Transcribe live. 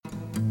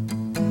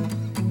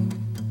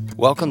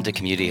Welcome to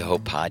Community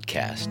Hope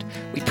Podcast.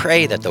 We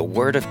pray that the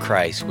Word of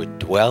Christ would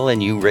dwell in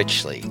you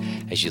richly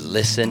as you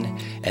listen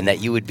and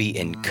that you would be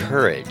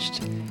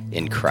encouraged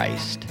in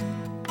Christ.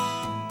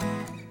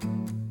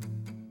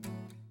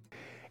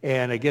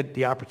 And I get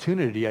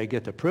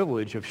the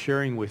privilege of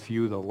sharing with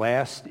you the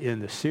last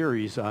in the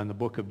series on the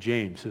book of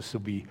James. This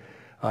will be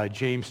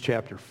James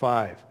chapter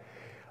 5.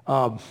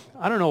 I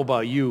don't know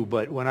about you,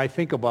 but when I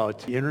think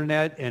about the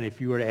internet, and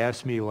if you were to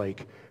ask me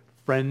like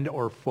friend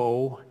or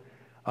foe,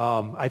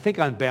 I think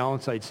on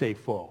balance I'd say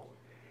foe.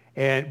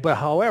 But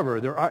however,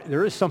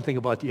 there is something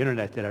about the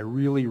internet that I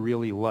really,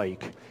 really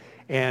like.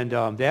 And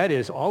that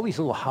is all these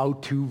little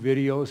how-to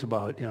videos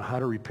about how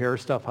to repair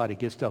stuff, how to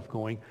get stuff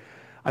going.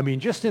 I mean,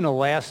 just in the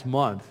last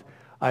month,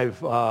 I've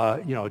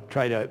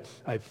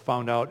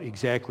found out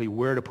exactly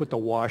where to put the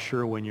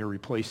washer when you're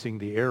replacing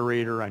the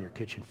aerator on your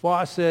kitchen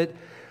faucet,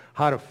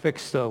 how to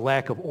fix the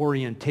lack of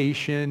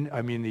orientation,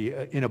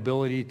 the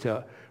inability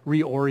to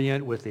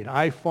reorient with an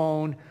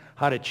iPhone,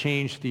 how to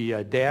change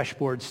the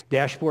dashboard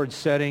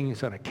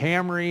settings on a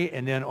Camry,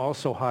 and then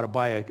also how to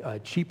buy a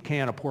cheap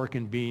can of pork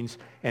and beans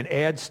and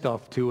add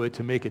stuff to it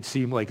to make it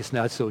seem like it's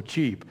not so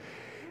cheap.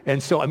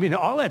 And so,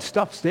 all that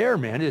stuff's there,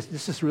 man.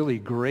 This is really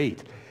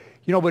great.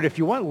 But if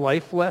you want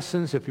life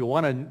lessons, if you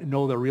want to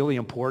know the really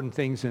important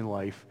things in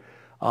life,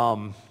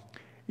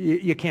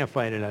 you can't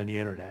find it on the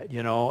internet,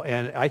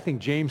 And I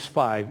think James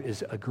 5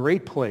 is a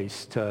great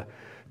place to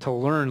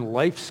learn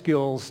life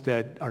skills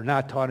that are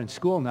not taught in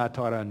school, not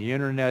taught on the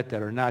internet,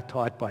 that are not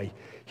taught by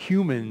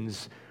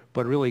humans,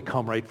 but really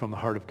come right from the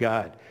heart of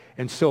God.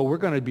 And so we're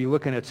going to be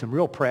looking at some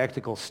real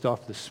practical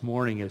stuff this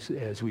morning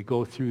as we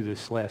go through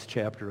this last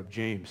chapter of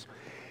James.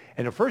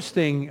 And the first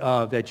thing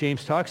that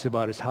James talks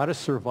about is how to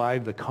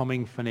survive the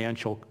coming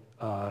financial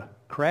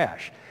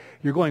crash.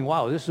 You're going,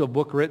 wow, this is a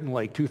book written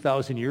like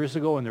 2,000 years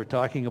ago, and they're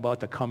talking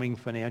about the coming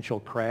financial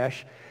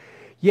crash.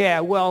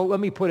 Yeah, well, let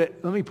me put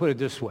it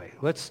this way.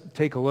 Let's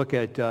take a look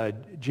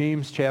at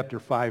James chapter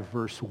 5,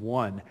 verse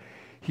 1.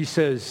 He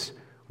says,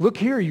 "Look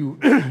here, you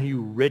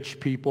you rich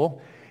people."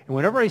 And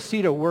whenever I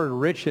see the word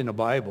rich in the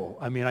Bible,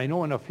 I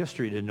know enough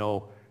history to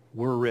know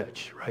we're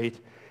rich, right?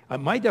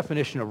 My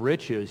definition of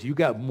rich is you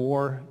got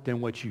more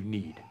than what you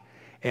need.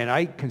 And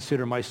I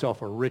consider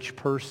myself a rich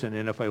person.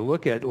 And if I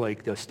look at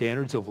like the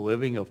standards of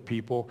living of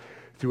people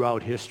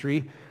throughout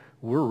history,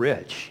 we're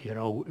rich.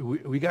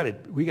 We got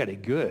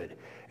it good.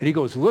 And he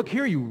goes, "Look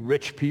here, you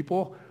rich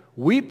people.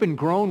 Weep and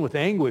groan with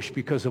anguish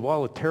because of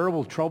all the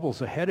terrible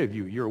troubles ahead of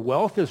you. Your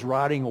wealth is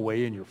rotting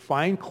away and your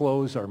fine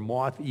clothes are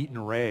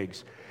moth-eaten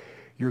rags.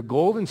 Your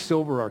gold and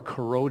silver are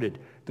corroded.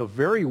 The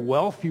very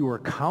wealth you are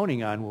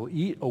counting on will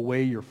eat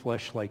away your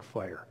flesh like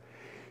fire."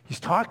 He's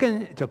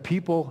talking to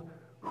people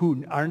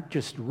who aren't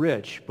just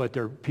rich, but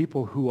they're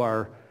people who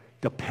are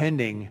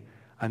depending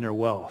on their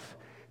wealth.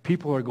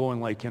 People are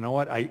going like, you know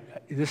what,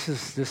 this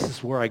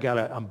is where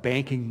I'm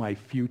banking my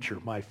future.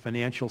 My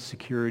financial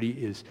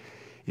security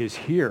is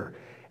here.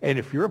 And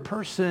if you're a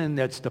person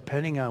that's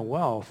depending on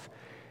wealth,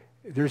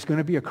 there's going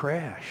to be a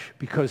crash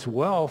because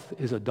wealth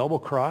is a double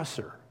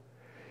crosser.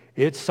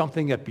 It's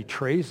something that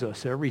betrays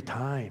us every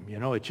time.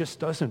 It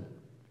just doesn't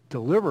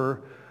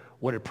deliver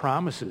what it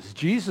promises.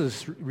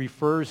 Jesus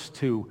refers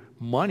to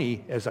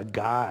money as a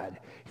god.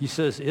 He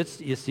says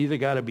it's either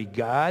got to be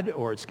God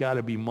or it's got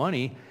to be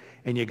money,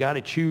 and you got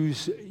to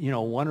choose,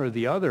 one or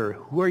the other.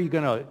 Who are you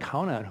going to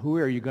count on? Who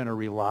are you going to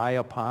rely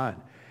upon?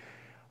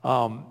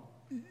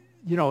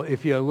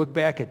 If you look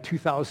back at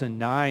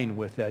 2009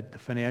 with that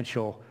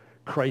financial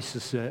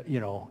crisis,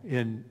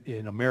 in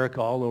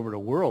America, all over the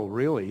world,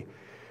 really,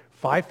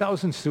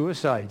 5,000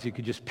 suicides you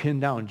could just pin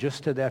down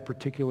just to that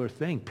particular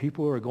thing.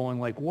 People are going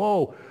like,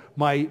 whoa,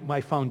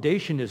 my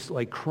foundation is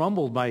like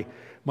crumbled.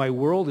 My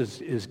world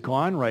is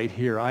gone right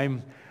here. I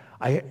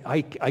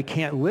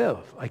can't live.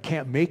 I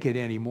can't make it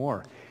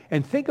anymore.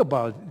 And think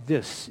about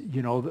this.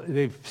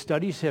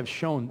 Studies have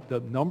shown the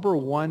number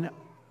one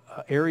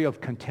area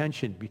of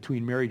contention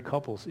between married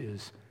couples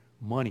is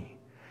money.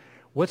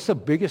 What's the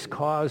biggest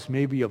cause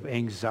maybe of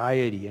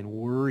anxiety and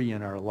worry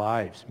in our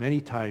lives?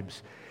 Many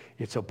times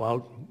it's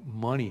about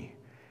money.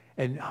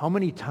 And how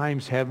many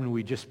times haven't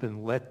we just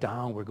been let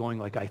down? We're going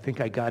like, I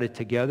think I got it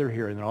together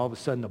here, and then all of a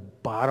sudden the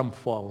bottom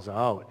falls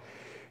out.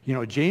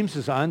 James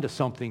is on to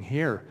something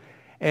here.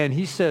 And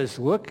he says,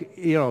 look,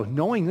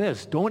 knowing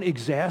this, don't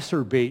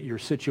exacerbate your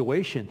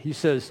situation. He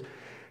says,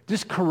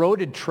 this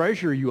corroded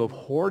treasure you have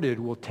hoarded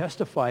will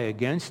testify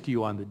against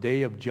you on the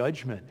day of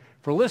judgment.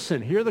 For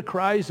listen, hear the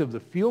cries of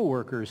the field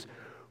workers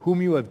whom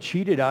you have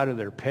cheated out of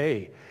their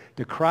pay.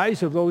 The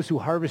cries of those who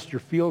harvest your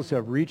fields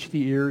have reached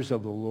the ears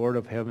of the Lord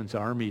of heaven's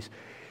armies.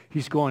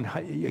 He's going,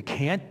 you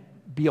can't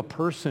be a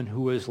person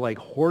who is like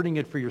hoarding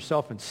it for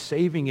yourself and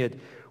saving it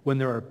when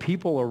there are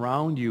people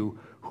around you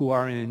who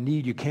are in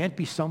need. You can't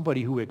be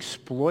somebody who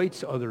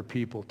exploits other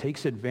people,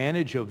 takes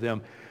advantage of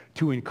them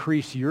to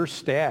increase your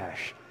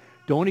stash.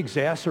 Don't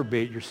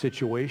exacerbate your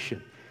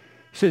situation.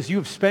 He says, you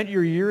have spent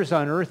your years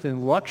on earth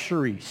in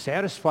luxury,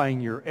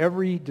 satisfying your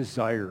every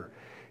desire.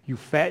 You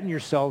fatten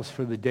yourselves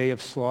for the day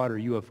of slaughter.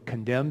 You have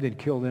condemned and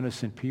killed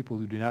innocent people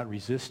who do not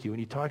resist you. And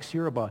he talks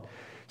here about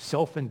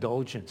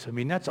self-indulgence. I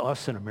mean, that's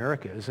us in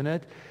America, isn't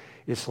it?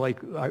 It's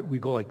like we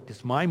go like,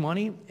 it's my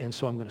money, and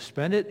so I'm going to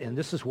spend it, and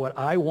this is what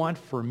I want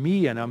for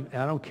me, and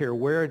I don't care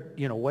where,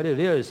 what it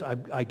is.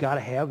 I got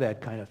to have that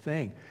kind of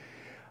thing.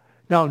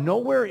 Now,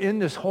 nowhere in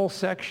this whole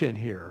section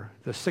here,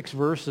 the 6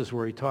 verses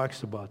where he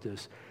talks about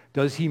this,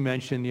 does he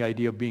mention the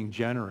idea of being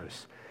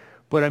generous.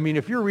 But I mean,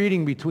 if you're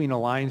reading between the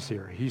lines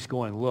here, he's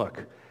going,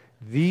 look,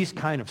 these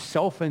kind of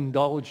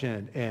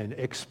self-indulgent and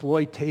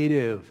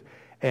exploitative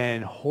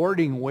and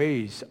hoarding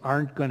ways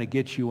aren't going to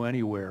get you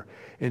anywhere.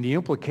 And the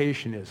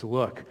implication is,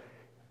 look,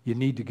 you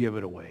need to give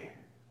it away.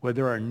 Where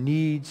there are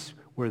needs,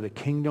 where the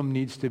kingdom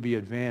needs to be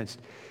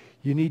advanced,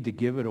 you need to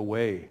give it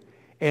away.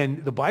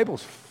 And the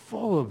Bible's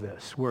full of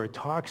this, where it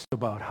talks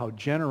about how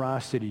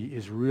generosity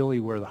is really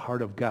where the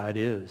heart of God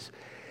is,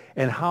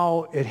 and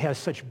how it has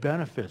such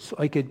benefits.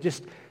 Like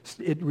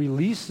it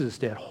releases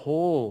that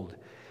hold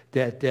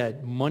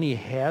that money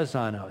has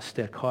on us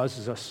that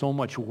causes us so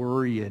much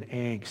worry and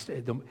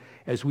angst.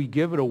 As we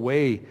give it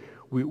away,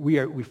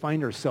 we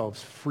find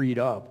ourselves freed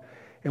up.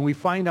 And we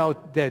find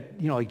out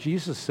that, like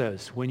Jesus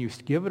says, when you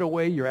give it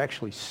away, you're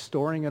actually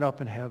storing it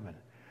up in heaven,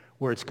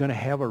 where it's going to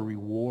have a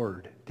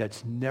reward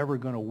that's never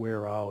going to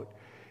wear out.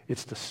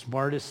 It's the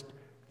smartest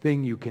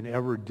thing you can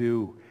ever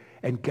do.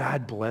 And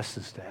God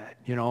blesses that.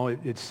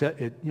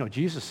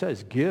 Jesus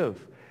says,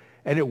 give,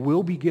 and it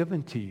will be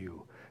given to you.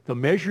 The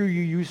measure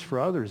you use for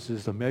others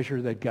is the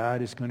measure that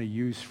God is going to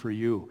use for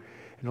you.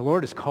 And the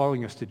Lord is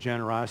calling us to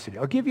generosity.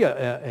 I'll give you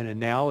an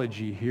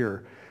analogy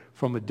here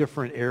from a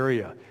different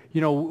area.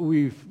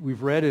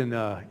 We've read in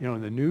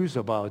the news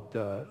about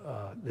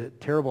the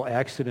terrible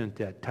accident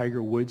that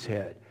Tiger Woods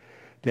had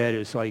that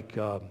is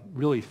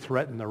really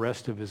threatened the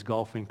rest of his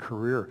golfing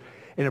career.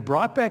 And it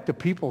brought back to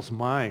people's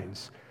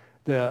minds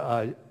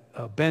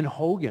Ben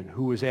Hogan,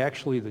 who was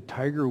actually the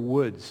Tiger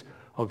Woods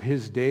of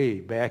his day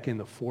back in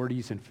the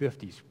 40s and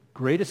 50s.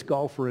 Greatest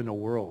golfer in the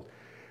world.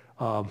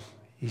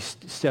 He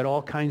set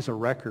all kinds of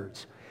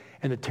records.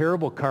 And the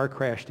terrible car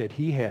crash that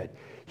he had.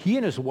 He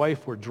and his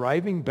wife were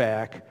driving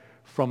back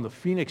from the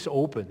Phoenix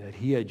Open that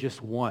he had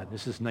just won.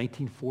 This is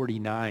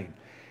 1949.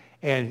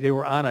 And they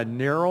were on a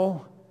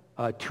narrow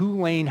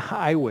 2-lane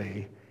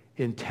highway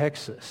in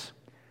Texas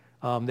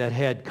that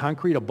had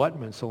concrete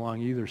abutments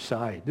along either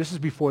side. This is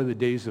before the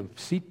days of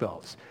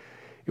seatbelts.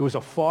 It was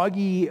a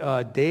foggy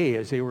day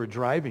as they were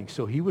driving,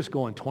 so he was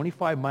going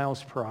 25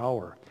 miles per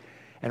hour.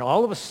 And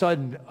all of a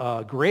sudden,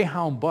 a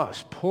Greyhound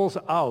bus pulls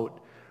out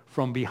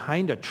from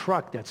behind a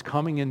truck that's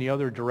coming in the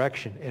other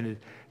direction. And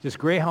this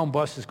Greyhound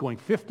bus is going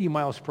 50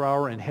 miles per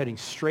hour and heading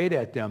straight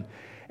at them.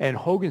 And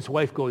Hogan's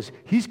wife goes,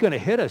 he's going to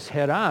hit us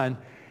head on.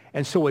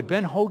 And so what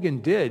Ben Hogan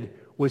did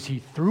was he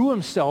threw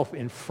himself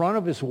in front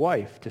of his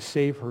wife to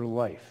save her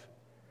life.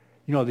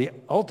 The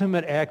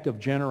ultimate act of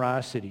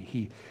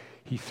generosity.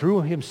 He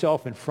threw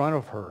himself in front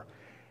of her.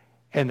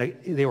 And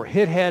they were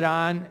hit head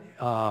on.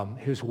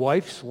 His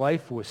wife's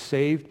life was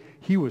saved.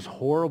 He was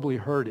horribly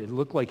hurt. It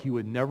looked like he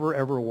would never,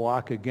 ever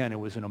walk again. It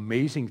was an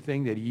amazing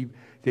thing that he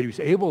was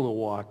able to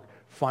walk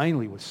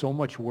finally with so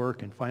much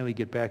work and finally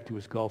get back to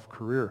his golf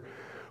career.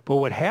 But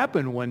what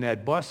happened when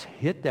that bus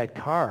hit that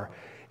car,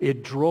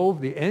 it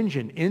drove the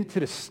engine into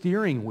the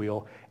steering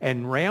wheel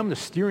and rammed the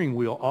steering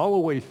wheel all the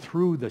way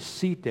through the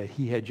seat that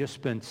he had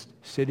just been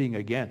sitting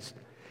against.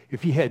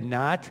 If he had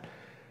not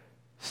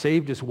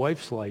saved his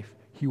wife's life,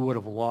 he would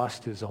have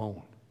lost his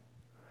own.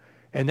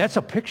 And that's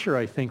a picture,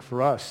 I think,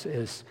 for us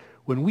is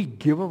when we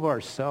give of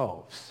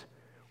ourselves,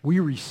 we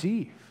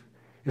receive.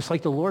 It's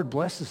like the Lord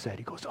blesses that.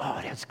 He goes, oh,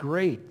 that's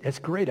great. That's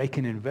great. I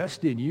can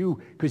invest in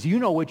you because you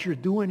know what you're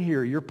doing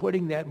here. You're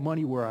putting that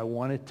money where I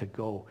want it to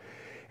go.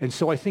 And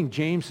so I think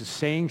James is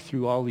saying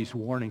through all these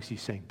warnings,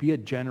 he's saying, be a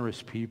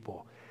generous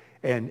people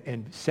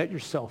and set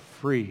yourself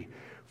free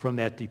from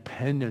that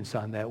dependence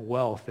on that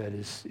wealth that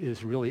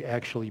is really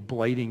actually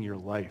blighting your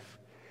life.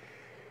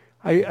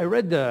 I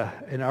read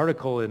an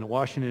article in the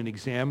Washington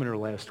Examiner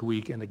last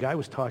week, and the guy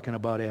was talking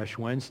about Ash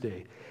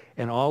Wednesday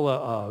and all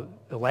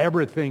the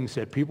elaborate things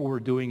that people were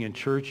doing in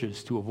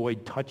churches to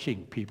avoid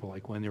touching people,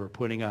 like when they were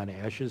putting on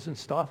ashes and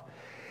stuff.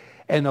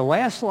 And the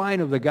last line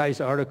of the guy's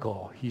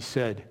article, he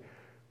said,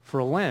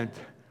 for Lent,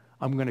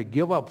 I'm going to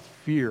give up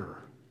fear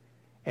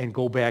and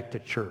go back to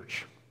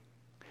church.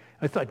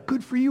 I thought,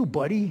 good for you,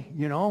 buddy.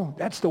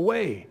 That's the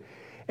way.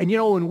 And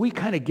when we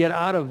kind of get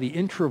out of the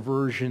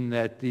introversion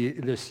that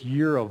this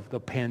year of the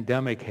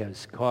pandemic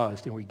has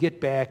caused, and we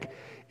get back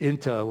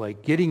into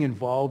getting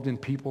involved in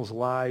people's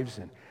lives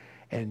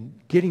and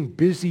getting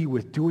busy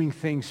with doing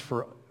things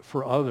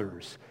for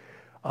others,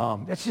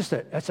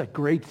 that's a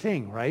great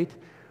thing, right?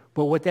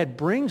 But what that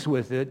brings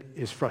with it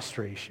is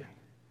frustration.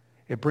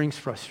 It brings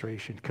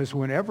frustration because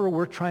whenever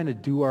we're trying to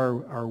do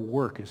our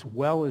work as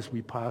well as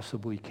we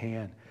possibly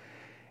can,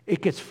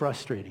 it gets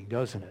frustrating,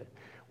 doesn't it?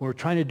 We're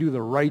trying to do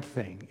the right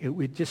thing.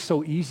 It's just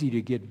so easy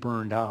to get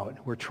burned out.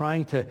 We're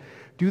trying to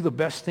do the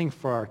best thing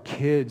for our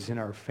kids and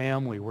our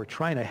family. We're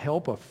trying to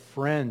help a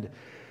friend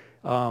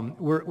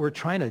We're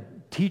trying to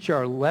teach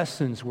our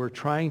lessons. We're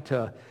trying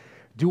to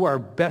do our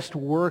best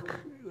work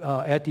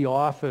at the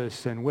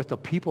office and with the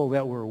people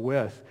that we're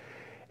with.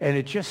 And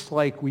it's just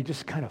like we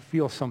just kind of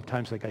feel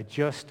sometimes like I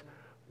just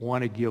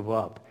want to give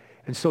up.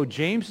 And so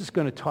James is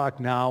going to talk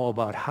now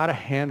about how to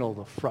handle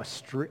the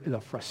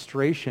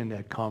frustration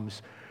that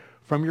comes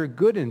from your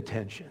good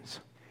intentions.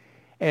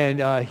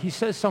 And he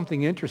says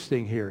something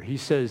interesting here. He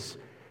says,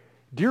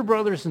 "Dear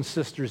brothers and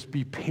sisters,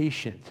 be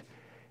patient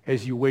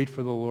as you wait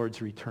for the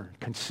Lord's return.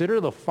 Consider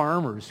the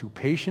farmers who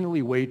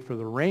patiently wait for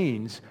the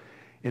rains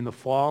in the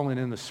fall and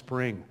in the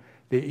spring.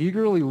 They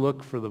eagerly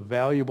look for the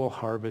valuable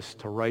harvest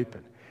to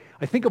ripen."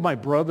 I think of my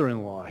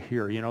brother-in-law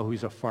here,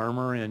 who's a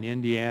farmer in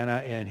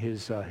Indiana, and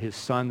his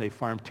son, they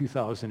farm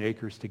 2,000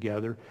 acres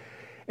together.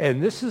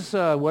 And this is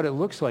what it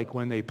looks like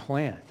when they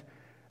plant.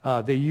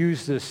 They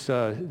use the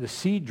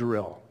seed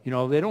drill.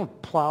 They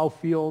don't plow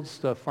fields,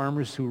 the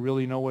farmers who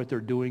really know what they're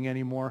doing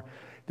anymore.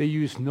 They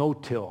use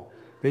no-till.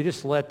 They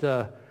just let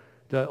the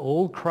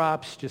old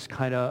crops just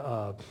kind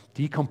of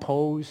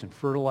decompose and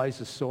fertilize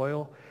the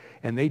soil,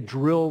 and they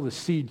drill the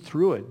seed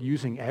through it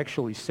using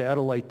actually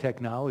satellite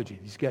technology.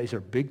 These guys are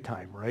big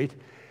time, right?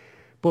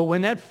 But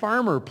when that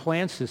farmer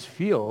plants this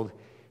field,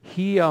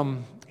 he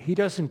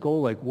doesn't go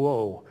like,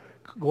 whoa,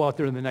 go out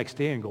there the next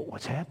day and go,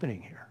 what's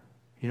happening here?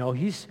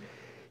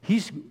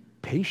 He's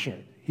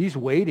patient. He's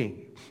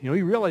waiting. He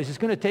realizes it's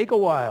going to take a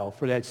while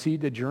for that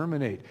seed to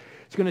germinate.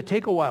 It's going to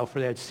take a while for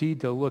that seed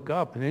to look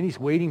up. And then he's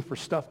waiting for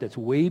stuff that's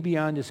way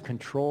beyond his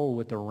control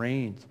with the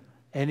rains.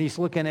 And he's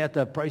looking at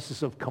the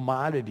prices of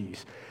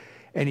commodities.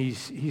 And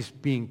he's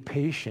being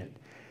patient.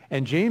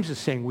 And James is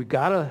saying we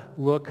got to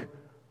look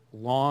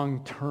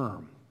long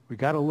term. We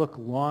got to look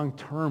long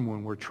term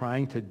when we're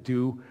trying to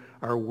do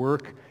our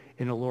work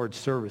in the Lord's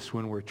service,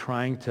 when we're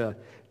trying to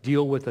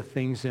deal with the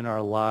things in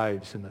our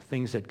lives and the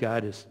things that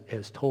God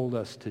has told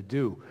us to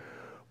do.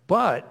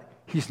 But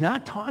he's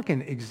not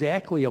talking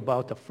exactly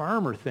about the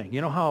farmer thing.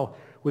 You know how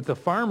with the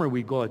farmer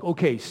we go like,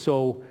 okay,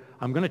 so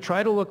I'm going to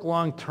try to look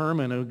long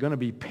term and I'm going to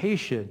be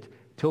patient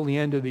till the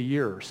end of the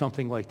year or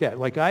something like that.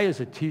 Like I,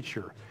 as a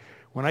teacher,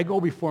 when I go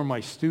before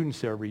my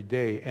students every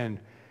day and,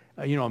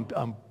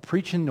 I'm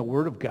preaching the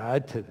Word of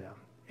God to them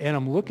and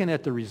I'm looking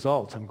at the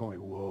results, I'm going,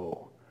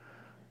 whoa,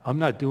 I'm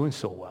not doing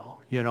so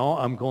well.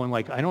 I'm going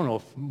like, I don't know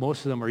if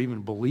most of them are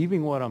even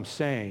believing what I'm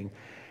saying.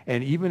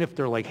 And even if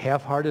they're like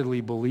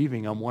half-heartedly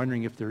believing, I'm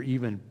wondering if they're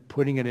even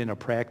putting it into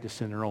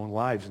practice in their own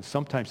lives. And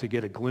sometimes I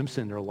get a glimpse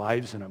in their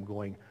lives and I'm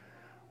going,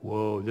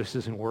 whoa, this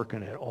isn't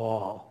working at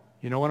all.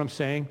 You know what I'm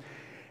saying?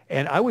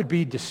 And I would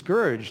be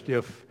discouraged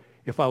if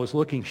I was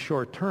looking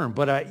short term,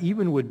 but I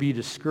even would be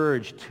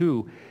discouraged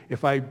too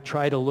if I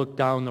try to look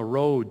down the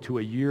road to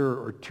a year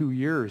or 2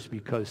 years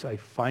because I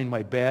find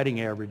my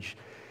batting average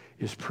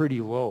is pretty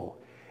low.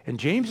 And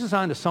James is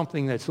on to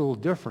something that's a little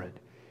different.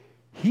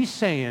 He's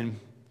saying,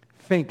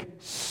 think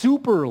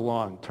super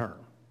long term,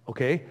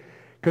 okay?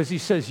 Because he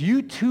says,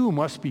 you too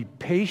must be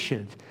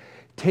patient.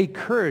 Take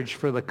courage,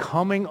 for the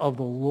coming of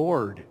the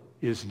Lord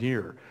is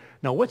near.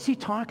 Now, what's he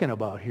talking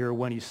about here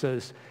when he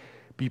says,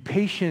 be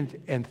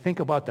patient and think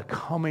about the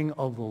coming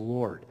of the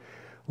Lord?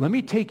 Let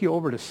me take you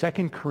over to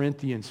 2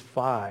 Corinthians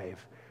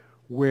 5,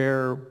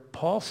 where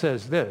Paul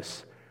says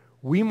this,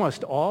 we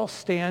must all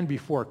stand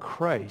before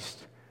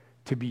Christ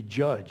to be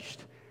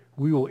judged.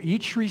 We will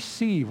each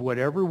receive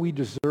whatever we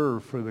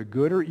deserve for the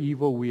good or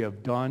evil we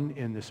have done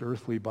in this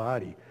earthly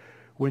body.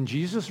 When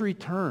Jesus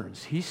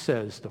returns, he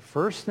says the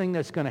first thing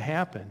that's going to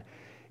happen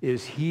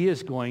is he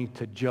is going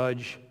to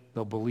judge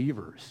the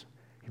believers.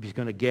 He's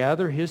going to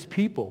gather his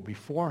people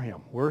before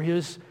him. We're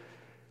his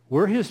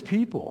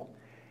people.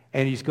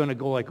 And he's going to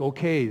go like,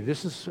 okay,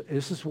 this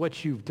is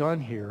what you've done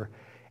here,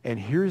 and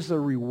here's the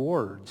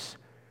rewards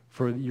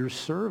for your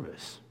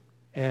service.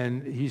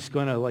 And he's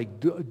going to like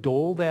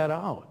dole that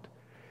out.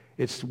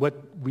 It's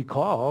what we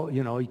call,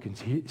 you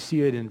can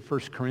see it in 1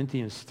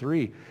 Corinthians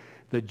 3,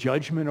 the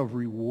judgment of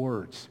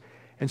rewards.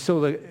 And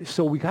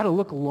so we got to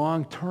look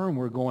long term.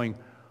 We're going,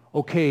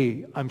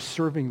 okay, I'm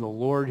serving the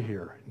Lord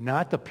here,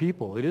 not the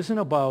people. It isn't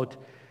about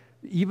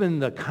even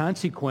the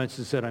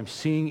consequences that I'm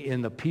seeing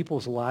in the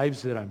people's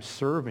lives that I'm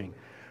serving,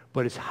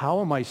 but it's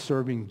how am I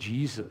serving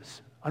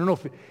Jesus? I don't know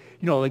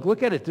if,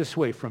 look at it this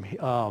way from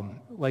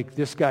like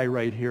this guy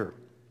right here.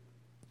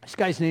 This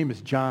guy's name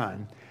is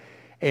John,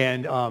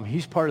 and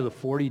he's part of the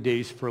 40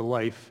 Days for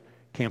Life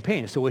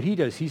campaign. So what he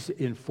does, he's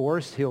in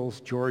Forest Hills,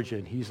 Georgia,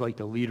 and he's like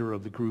the leader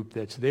of the group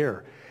that's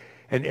there.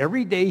 And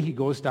every day he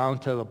goes down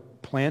to the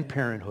Planned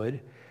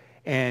Parenthood,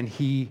 and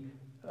he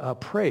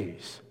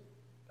prays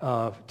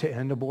to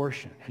end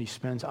abortion. And he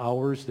spends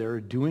hours there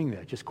doing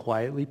that, just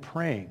quietly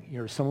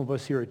praying. Some of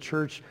us here at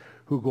church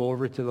who go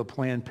over to the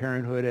Planned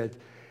Parenthood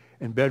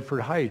in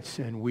Bedford Heights,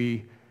 and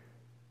we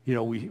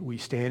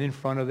stand in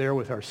front of there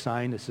with our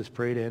sign that says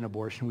pray to end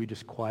abortion. We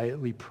just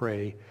quietly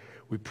pray.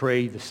 We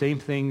pray the same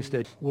things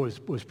that was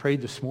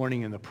prayed this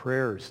morning in the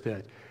prayers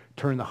that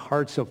turn the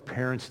hearts of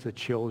parents to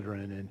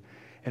children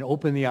and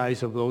open the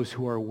eyes of those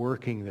who are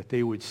working, that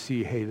they would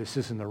see, hey, this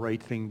isn't the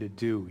right thing to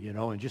do,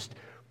 and just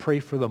pray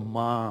for the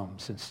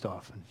moms and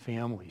stuff and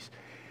families.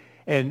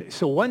 And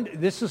so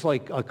this is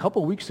like a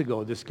couple weeks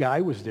ago, this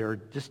guy was there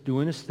just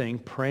doing his thing,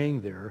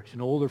 praying there. He's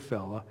an older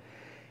fella.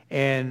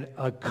 And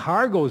a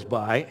car goes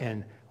by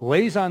and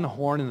lays on the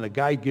horn, and the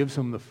guy gives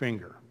him the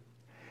finger.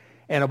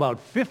 And about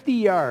 50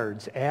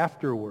 yards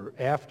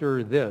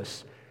after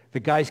this, the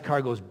guy's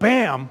car goes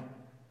bam,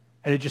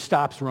 and it just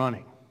stops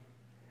running.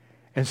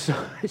 And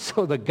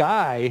so the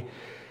guy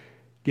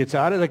gets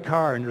out of the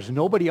car, and there's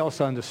nobody else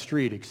on the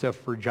street except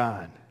for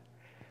John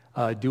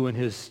doing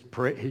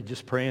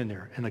just praying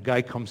there. And the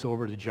guy comes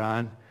over to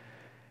John,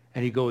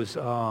 and he goes,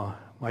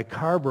 my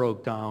car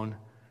broke down.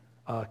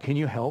 Can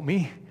you help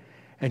me?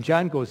 And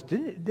John goes,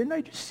 didn't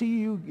I just see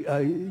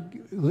you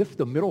lift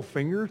the middle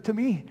finger to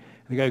me?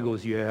 And the guy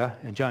goes, yeah.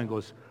 And John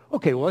goes,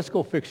 okay, well, let's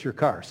go fix your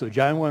car. So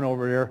John went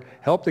over there,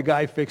 helped the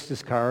guy fix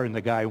his car, and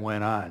the guy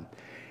went on.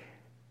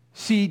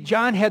 See,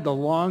 John had the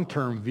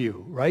long-term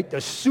view, right? The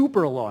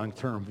super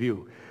long-term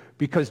view.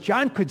 Because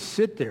John could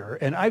sit there,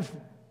 and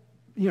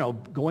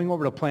going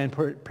over to Planned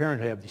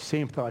Parenthood, I have the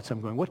same thoughts.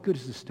 I'm going, what good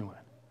is this doing?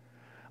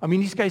 I mean,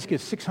 these guys get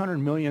 $600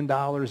 million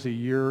a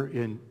year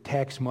in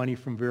tax money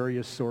from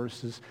various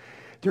sources.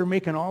 They're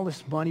making all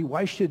this money.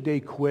 Why should they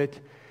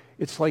quit?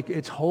 It's like,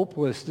 it's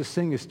hopeless. This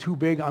thing is too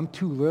big. I'm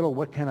too little.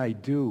 What can I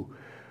do?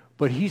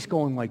 But he's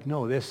going like,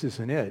 no, this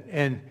isn't it.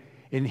 And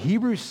in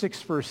Hebrews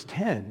 6, verse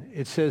 10,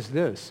 it says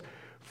this,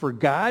 for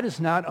God is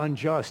not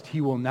unjust.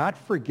 He will not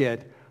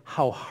forget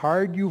how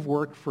hard you've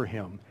worked for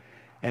him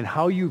and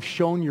how you've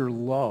shown your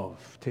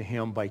love to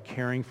him by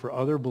caring for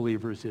other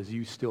believers as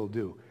you still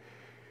do.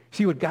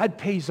 See, what God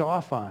pays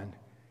off on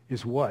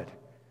is what?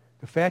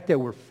 The fact that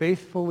we're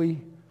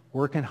faithfully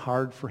working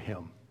hard for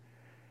him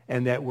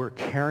and that we're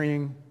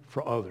caring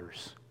for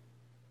others.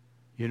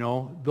 You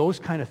know, those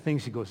kind of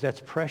things. He goes,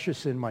 that's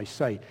precious in my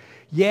sight.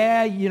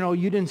 Yeah,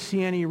 you didn't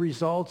see any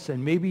results,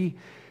 and maybe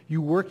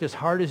you worked as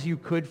hard as you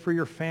could for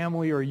your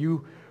family, or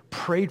you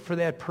prayed for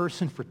that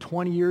person for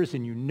 20 years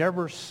and you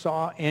never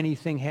saw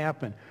anything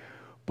happen.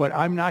 But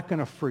I'm not going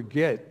to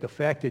forget the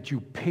fact that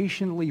you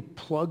patiently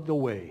plugged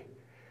away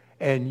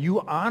and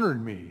you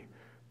honored me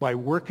by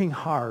working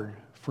hard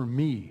for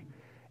me,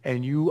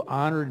 and you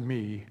honored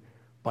me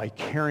by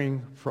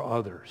caring for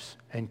others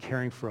and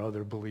caring for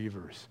other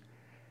believers.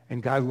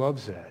 And God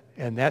loves that.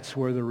 And that's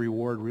where the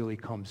reward really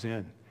comes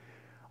in.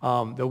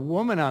 The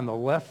woman on the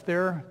left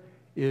there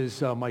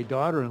is my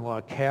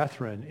daughter-in-law,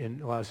 Catherine,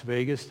 in Las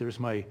Vegas. There's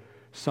my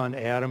son,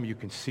 Adam. You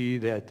can see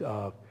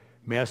that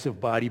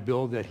massive body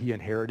build that he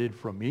inherited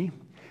from me.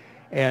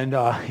 And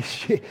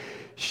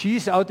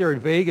she's out there in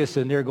Vegas,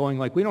 and they're going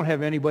like, we don't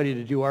have anybody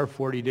to do our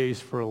 40 days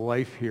for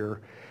life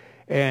here.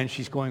 And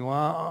she's going,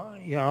 well,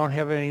 I don't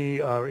have any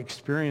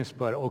experience,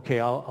 but okay,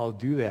 I'll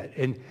do that.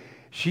 And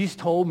she's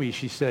told me,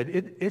 she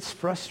said, it's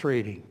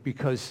frustrating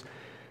because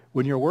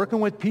when you're working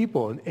with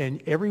people,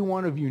 and every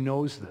one of you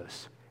knows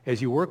this,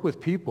 as you work with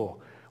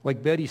people,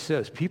 like Betty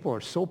says, people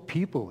are so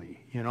people-y,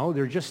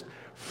 they're just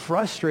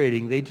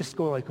frustrating. They just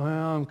go like, well,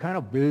 I'm kind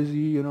of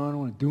busy, I don't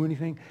want to do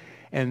anything.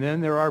 And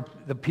then there are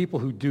the people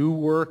who do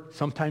work.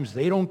 Sometimes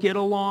they don't get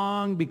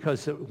along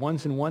because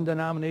one's in one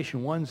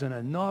denomination, one's in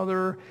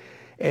another.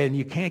 And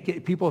you can't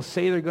get, people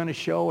say they're going to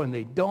show and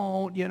they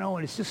don't,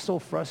 and it's just so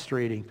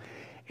frustrating.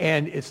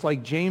 And it's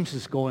like James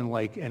is going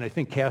like, and I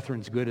think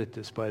Catherine's good at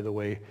this, by the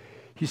way.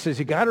 He says,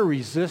 you got to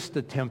resist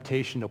the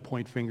temptation to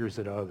point fingers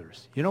at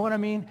others. You know what I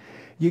mean?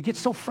 You get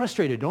so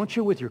frustrated, don't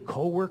you, with your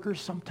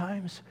coworkers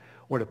sometimes,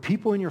 or the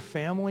people in your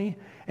family.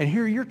 And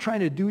here you're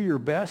trying to do your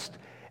best,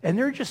 and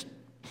they're just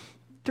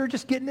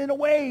getting in the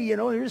way,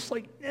 They're just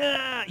like,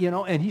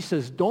 And he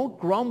says, don't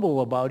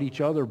grumble about each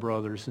other,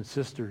 brothers and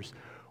sisters,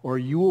 or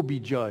you will be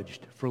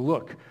judged. For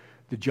look,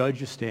 the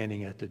judge is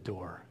standing at the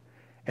door.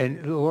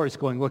 And the Lord's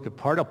going, look, a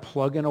part of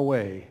plugging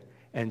away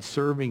and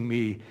serving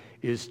me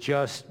is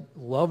just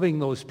loving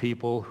those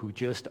people who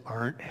just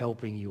aren't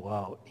helping you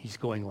out. He's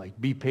going like,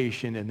 be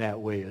patient in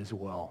that way as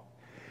well.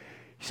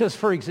 He says,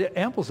 for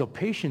examples of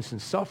patience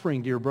and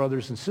suffering, dear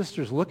brothers and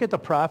sisters, look at the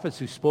prophets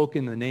who spoke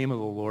in the name of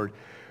the Lord.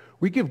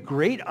 We give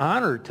great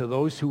honor to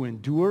those who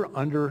endure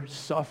under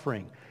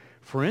suffering.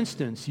 For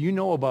instance, you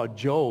know about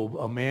Job,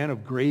 a man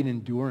of great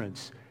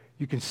endurance.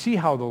 You can see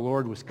how the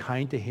Lord was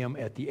kind to him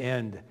at the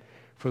end,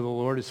 for the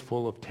Lord is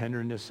full of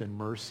tenderness and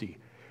mercy.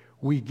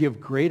 We give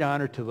great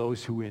honor to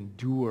those who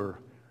endure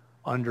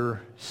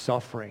under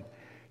suffering.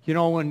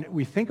 When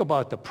we think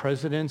about the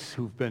presidents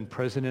who've been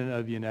president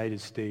of the United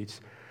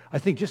States, I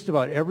think just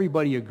about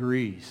everybody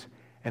agrees,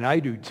 and I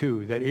do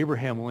too, that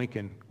Abraham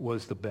Lincoln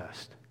was the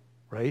best,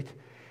 right?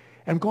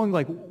 And I'm going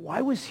like,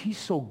 why was he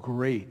so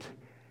great?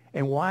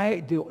 And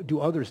why do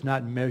others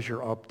not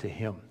measure up to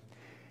him?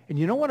 And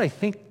you know what I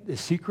think the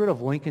secret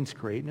of Lincoln's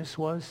greatness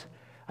was?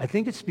 I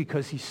think it's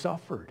because he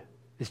suffered.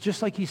 It's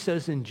just like he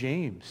says in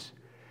James,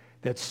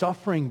 that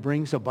suffering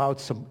brings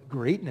about some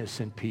greatness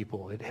in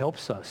people. It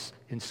helps us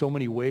in so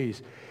many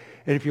ways.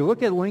 And if you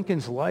look at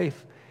Lincoln's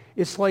life,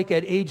 it's like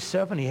at age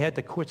 7, he had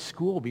to quit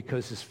school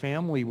because his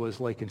family was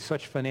like in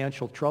such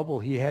financial trouble.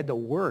 He had to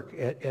work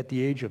at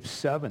the age of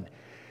 7.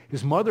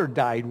 His mother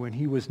died when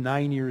he was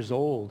 9 years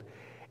old.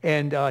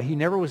 And he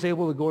never was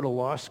able to go to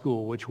law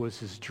school, which was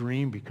his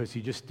dream, because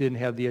he just didn't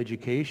have the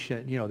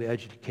education, the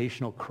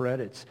educational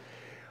credits.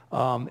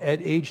 At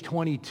age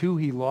 22,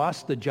 he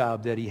lost the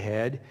job that he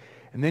had.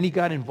 And then he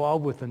got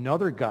involved with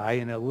another guy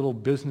in a little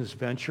business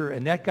venture.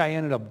 And that guy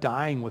ended up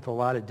dying with a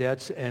lot of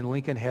debts. And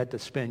Lincoln had to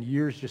spend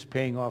years just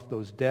paying off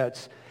those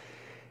debts.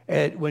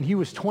 When he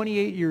was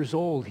 28 years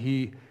old,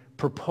 he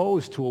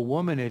proposed to a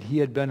woman that he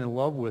had been in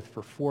love with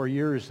for 4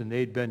 years. And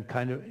they'd been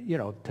kind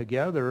of,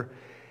 together.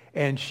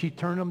 And she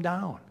turned him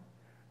down.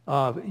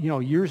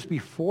 Years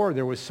before,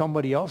 there was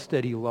somebody else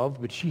that he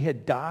loved, but she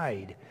had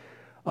died.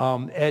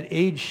 At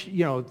age,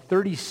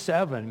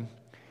 37,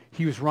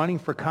 he was running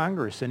for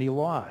Congress, and he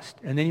lost.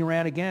 And then he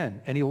ran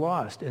again, and he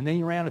lost. And then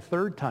he ran a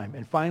third time,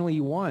 and finally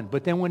he won.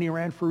 But then when he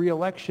ran for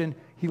re-election,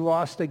 he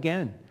lost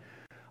again.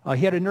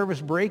 He had a nervous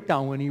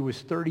breakdown when he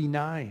was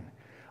 39.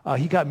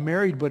 He got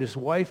married, but his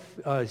wife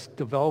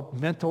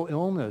developed mental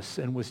illness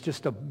and was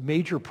just a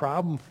major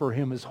problem for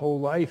him his whole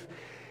life.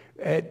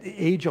 At the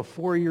age of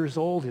 4 years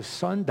old, his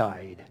son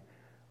died,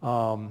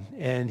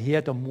 and he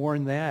had to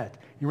mourn that.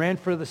 He ran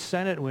for the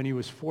Senate when he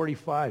was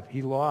 45.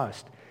 He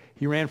lost.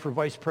 He ran for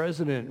vice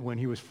president when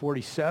he was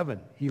 47.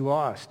 He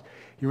lost.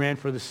 He ran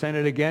for the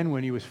Senate again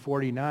when he was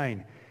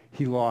 49.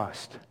 He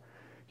lost.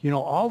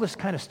 All this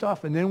kind of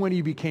stuff. And then when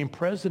he became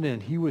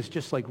president, he was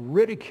just like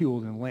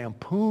ridiculed and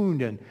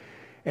lampooned, and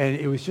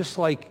it was just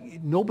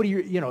like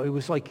nobody, it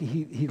was like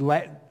he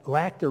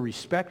lacked the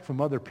respect from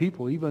other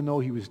people, even though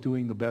he was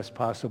doing the best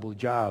possible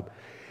job.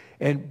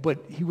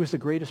 But he was the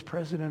greatest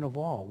president of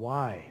all.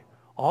 Why?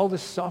 All the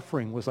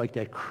suffering was like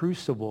that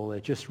crucible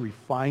that just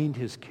refined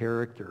his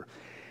character.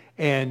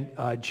 And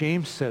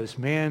James says,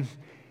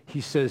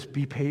 he says,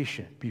 be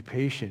patient,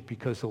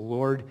 because the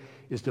Lord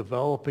is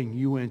developing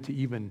you into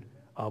even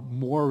a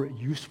more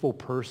useful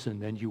person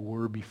than you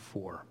were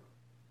before.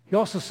 He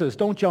also says,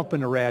 don't jump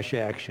into rash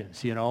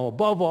actions.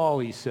 Above all,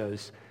 he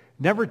says,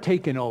 never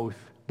take an oath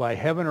by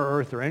heaven or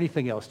earth or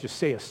anything else. Just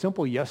say a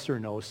simple yes or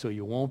no, so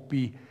you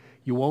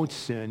won't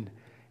sin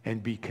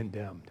and be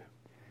condemned.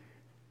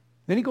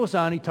 Then he goes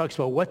on, he talks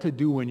about what to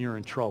do when you're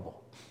in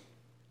trouble.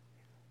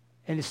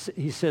 And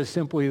he says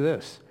simply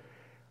this: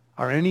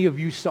 are any of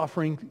you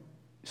suffering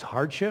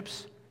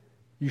hardships?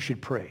 You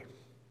should pray.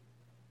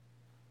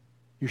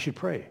 You should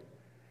pray.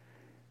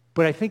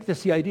 But I think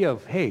that's the idea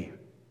of, hey,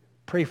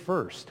 pray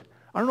first.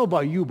 I don't know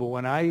about you, but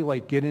when I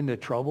get into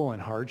trouble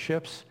and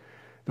hardships,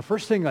 the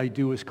first thing I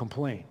do is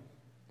complain.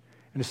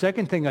 And the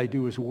second thing I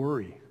do is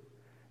worry.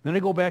 Then I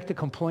go back to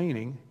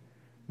complaining, and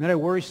then I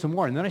worry some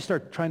more. And then I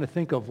start trying to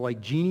think of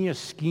genius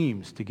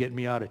schemes to get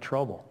me out of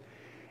trouble.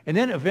 And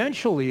then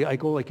eventually I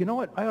go you know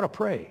what? I ought to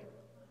pray.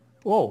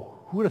 Whoa,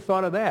 who would have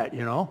thought of that,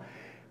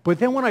 But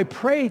then when I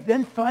pray,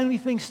 then finally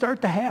things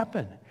start to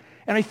happen.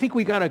 And I think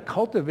we got to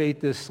cultivate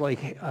this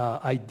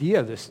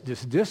idea, this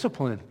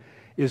discipline,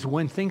 is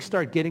when things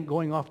start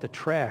going off the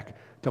track,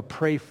 to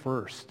pray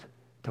first.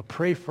 To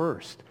pray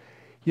first.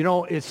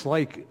 It's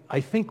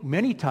I think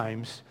many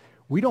times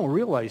we don't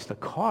realize the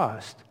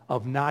cost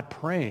of not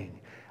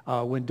praying.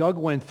 When Doug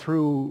went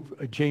through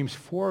James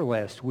 4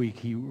 last week,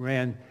 he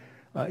ran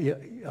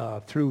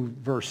through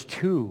verse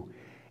 2.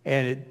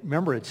 And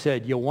remember it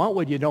said, you want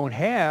what you don't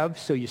have,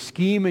 so you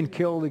scheme and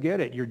kill to get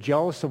it. You're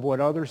jealous of what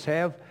others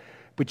have,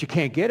 but you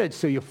can't get it,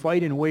 so you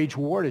fight and wage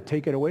war to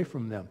take it away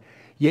from them.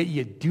 Yet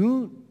you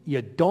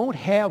don't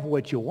have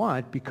what you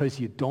want because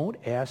you don't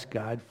ask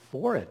God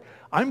for it.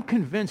 I'm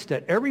convinced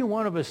that every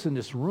one of us in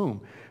this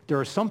room, there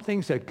are some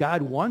things that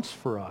God wants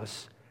for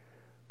us,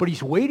 but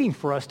he's waiting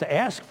for us to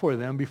ask for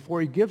them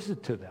before he gives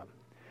it to them.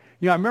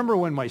 I remember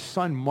when my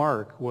son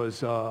Mark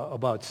was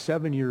about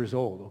 7 years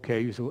old,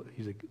 okay? He's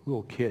a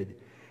little kid.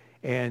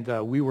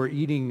 And we were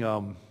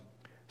eating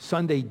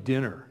Sunday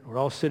dinner. We're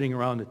all sitting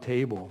around the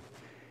table.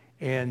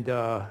 And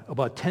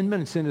about 10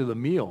 minutes into the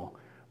meal,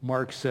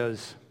 Mark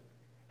says,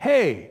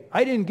 hey,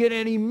 I didn't get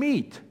any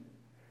meat.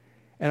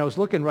 And I was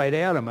looking right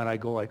at him, and I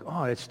go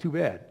oh, that's too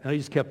bad. And I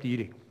just kept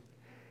eating.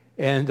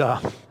 And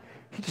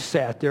he just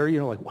sat there,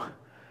 what?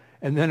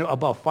 And then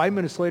about 5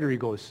 minutes later, he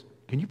goes,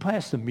 can you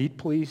pass the meat,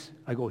 please?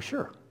 I go,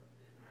 sure.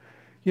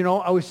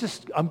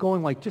 I'm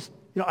going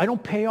I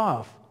don't pay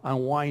off on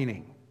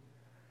whining.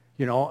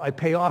 I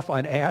pay off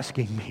on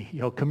asking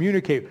me,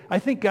 communicate. I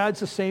think God's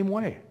the same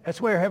way.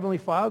 That's why our Heavenly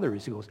Father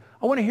is. He goes,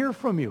 I want to hear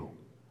from you.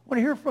 I want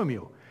to hear from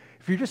you.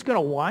 If you're just going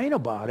to whine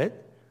about it,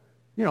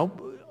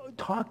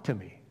 talk to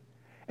me.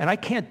 And I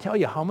can't tell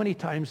you how many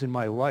times in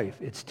my life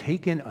it's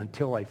taken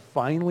until I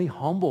finally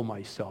humble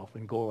myself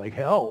and go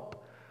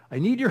help. I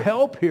need your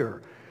help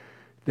here.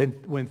 Then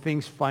when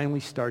things finally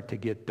start to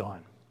get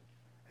done.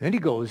 Then he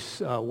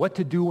goes, what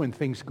to do when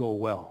things go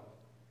well.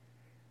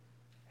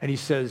 And he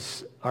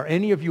says, are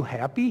any of you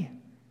happy?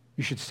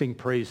 You should sing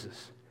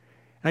praises.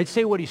 And I'd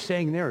say what he's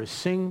saying there is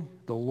sing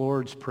the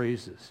Lord's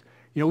praises.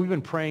 We've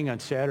been praying on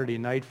Saturday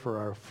night for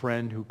our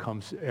friend who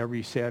comes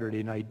every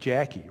Saturday night,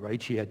 Jackie, right?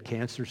 She had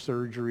cancer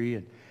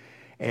surgery,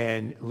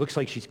 and it looks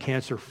like she's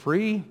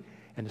cancer-free,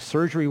 and the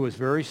surgery was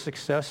very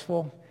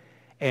successful.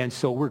 And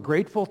so we're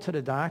grateful to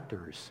the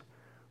doctors,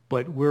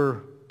 but we're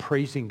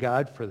praising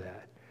God for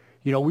that.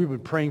 You know, we've been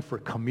praying for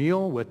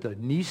Camille with the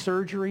knee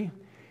surgery.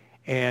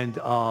 And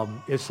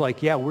it's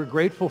like, yeah, we're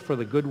grateful for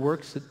the good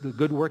work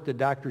the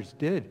doctors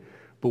did.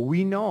 But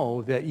we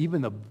know that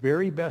even the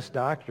very best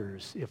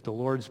doctors, if the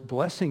Lord's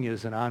blessing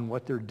isn't on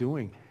what they're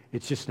doing,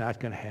 it's just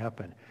not going to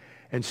happen.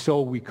 And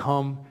so we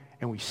come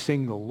and we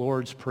sing the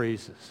Lord's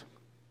praises.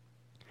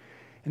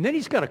 And then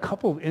he's got a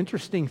couple of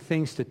interesting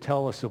things to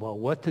tell us about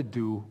what to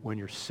do when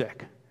you're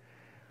sick.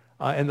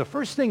 And the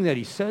first thing that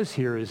he says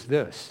here is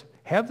this: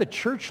 have the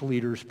church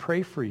leaders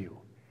pray for you.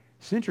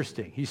 It's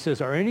interesting. He says,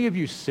 are any of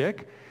you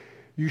sick?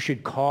 You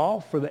should call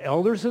for the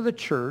elders of the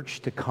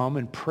church to come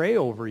and pray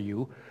over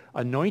you,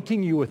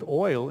 anointing you with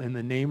oil in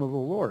the name of the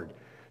Lord.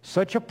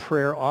 Such a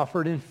prayer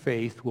offered in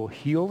faith will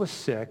heal the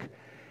sick,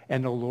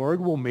 and the Lord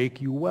will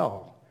make you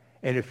well.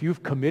 And if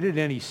you've committed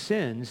any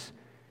sins,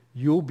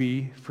 you'll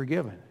be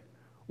forgiven.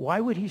 Why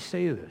would he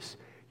say this?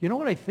 You know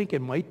what I think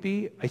it might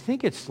be? I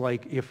think it's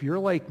like if you're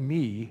like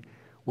me,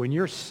 when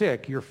you're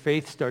sick, your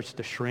faith starts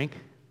to shrink.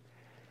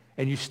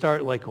 And you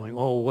start like going,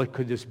 oh, what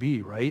could this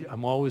be, right?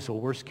 I'm always a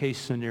worst case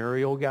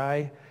scenario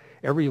guy.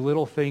 Every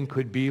little thing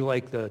could be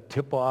like the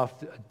tip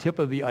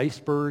of the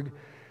iceberg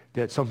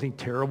that something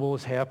terrible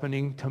is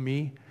happening to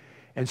me.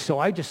 And so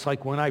I just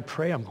like when I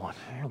pray, I'm going,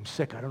 I'm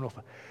sick. I don't know if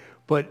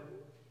But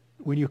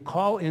when you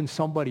call in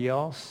somebody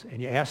else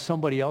and you ask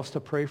somebody else to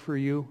pray for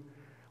you,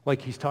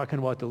 like he's talking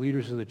about the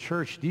leaders of the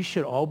church, these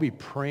should all be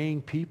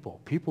praying people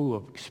who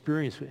have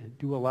experienced and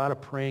do a lot of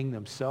praying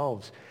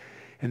themselves.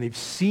 And they've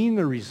seen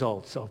the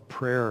results of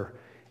prayer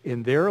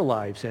in their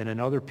lives and in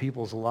other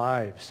people's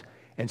lives.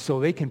 And so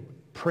they can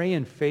pray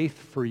in faith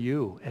for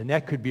you. And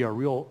that could be a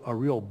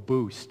real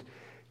boost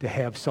to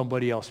have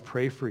somebody else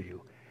pray for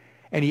you.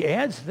 And he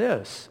adds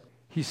this.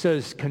 He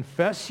says,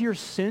 confess your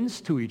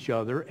sins to each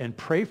other and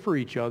pray for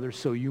each other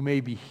so you may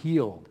be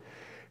healed.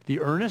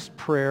 The earnest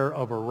prayer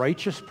of a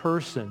righteous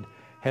person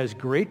has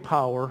great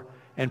power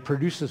and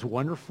produces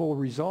wonderful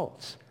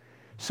results.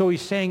 So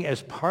he's saying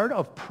as part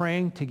of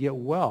praying to get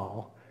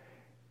well,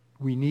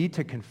 we need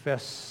to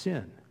confess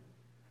sin.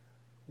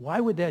 Why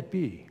would that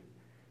be?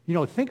 You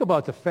know, think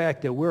about the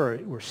fact that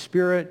we're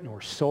spirit and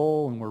we're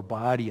soul and we're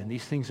body, and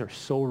these things are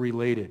so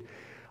related.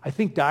 I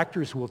think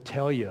doctors will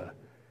tell you,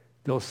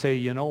 they'll say,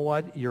 you know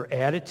what, your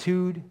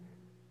attitude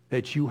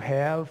that you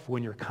have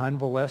when you're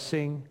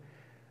convalescing,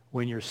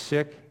 when you're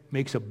sick,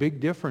 makes a big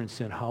difference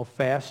in how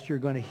fast you're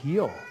going to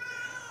heal.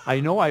 I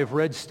know I've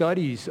read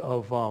studies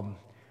of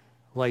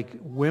like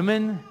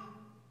women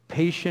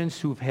patients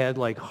who've had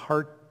like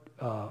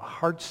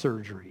heart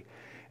surgery,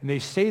 and they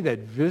say that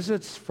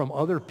visits from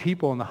other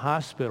people in the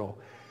hospital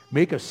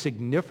make a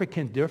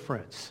significant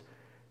difference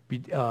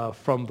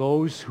from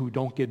those who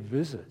don't get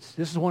visits.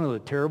 This is one of the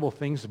terrible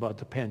things about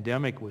the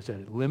pandemic, was that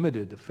it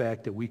limited the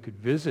fact that we could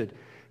visit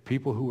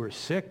people who were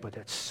sick, but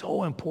that's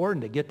so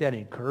important to get that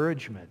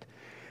encouragement.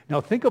 Now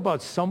think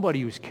about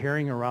somebody who's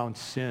carrying around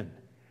sin.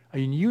 I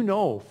mean, you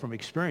know from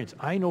experience,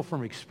 I know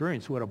from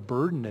experience what a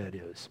burden that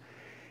is,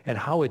 and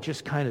how it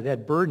just kind of,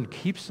 that burden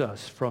keeps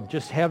us from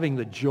just having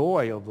the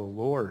joy of the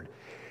Lord.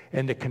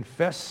 And to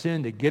confess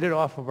sin, to get it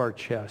off of our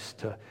chest,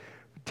 to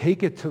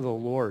take it to the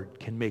Lord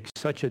can make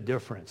such a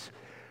difference.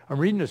 I'm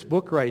reading this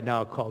book right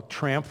now called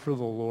Tramp for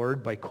the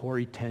Lord by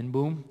Corrie ten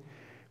Boom.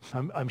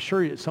 I'm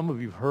sure some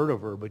of you have heard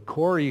of her, but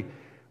Corrie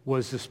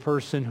was this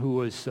person who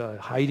was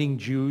hiding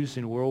Jews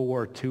in World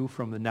War II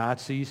from the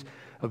Nazis.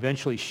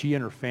 Eventually, she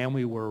and her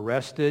family were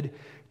arrested.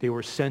 They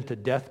were sent to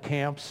death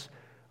camps.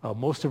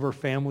 Most of her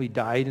family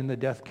died in the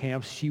death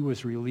camps. She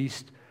was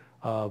released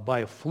by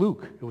a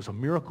fluke. It was a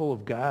miracle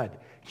of God.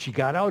 She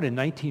got out in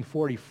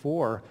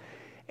 1944,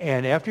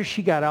 and after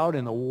she got out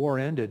and the war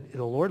ended,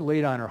 the Lord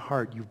laid on her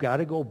heart, you've got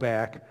to go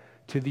back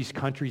to these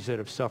countries that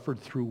have suffered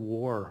through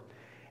war,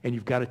 and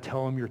you've got to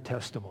tell them your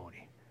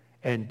testimony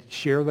and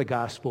share the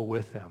gospel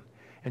with them.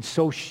 And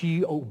so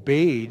she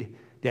obeyed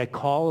that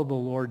call of the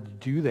Lord to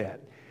do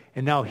that.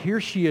 And now here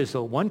she is.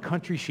 The one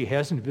country she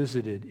hasn't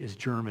visited is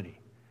Germany.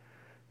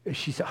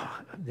 She said,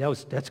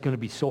 that's going to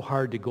be so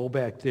hard to go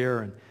back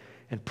there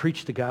and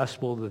preach the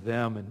gospel to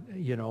them,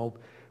 and you know,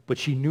 but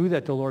she knew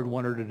that the Lord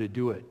wanted her to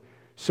do it.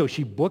 So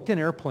she booked an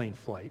airplane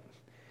flight,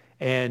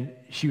 and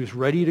she was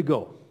ready to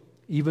go,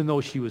 even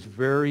though she was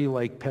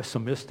very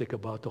pessimistic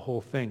about the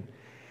whole thing.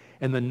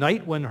 And the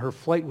night when her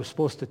flight was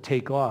supposed to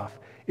take off,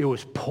 it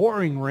was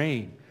pouring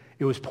rain.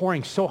 It was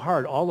pouring so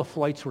hard, all the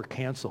flights were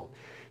canceled.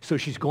 So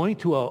she's going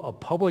to a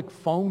public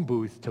phone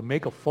booth to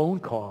make a phone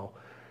call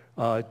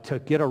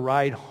to get a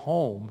ride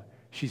home.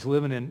 She's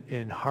living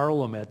in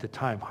Haarlem at the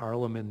time,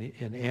 Haarlem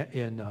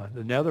in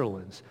the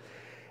Netherlands.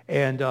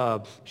 And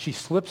she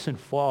slips and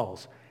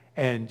falls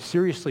and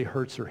seriously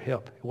hurts her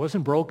hip. It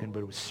wasn't broken, but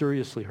it was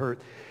seriously hurt.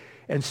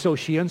 And so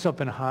she ends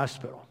up in a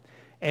hospital.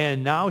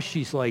 And now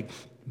she's like,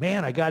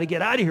 man, I got to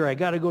get out of here. I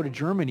got to go to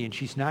Germany. And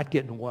she's not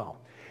getting well.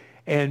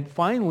 And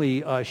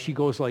finally, she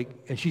goes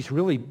and she's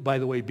really, by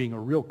the way, being a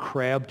real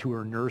crab to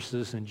her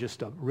nurses and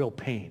just a real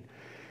pain.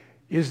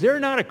 Is there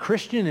not a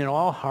Christian in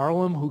all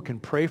Harlem who can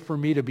pray for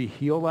me to be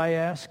healed, I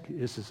asked.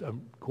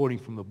 I'm quoting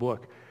from the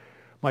book.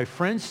 My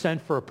friend sent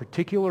for a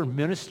particular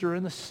minister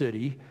in the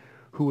city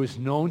who was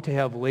known to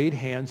have laid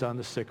hands on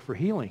the sick for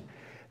healing.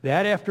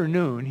 That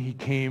afternoon, he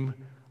came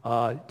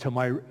to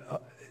my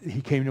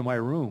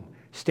room.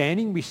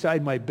 Standing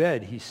beside my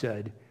bed, he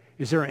said,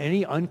 is there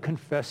any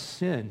unconfessed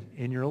sin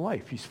in your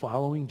life? He's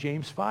following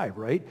James 5,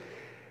 right?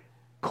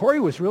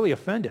 Corey was really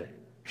offended.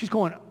 She's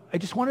going, I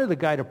just wanted the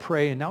guy to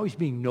pray, and now he's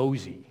being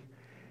nosy.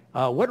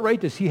 What right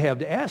does he have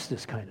to ask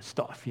this kind of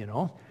stuff, you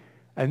know?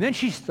 And then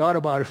she thought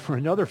about it for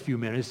another few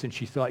minutes, and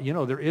she thought, you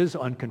know, there is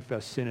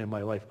unconfessed sin in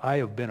my life. I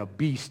have been a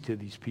beast to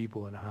these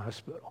people in the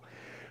hospital.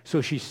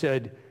 So she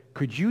said,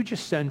 could you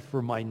just send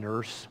for my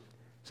nurse?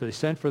 So they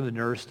sent for the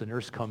nurse. The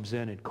nurse comes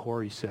in, and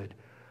Corey said,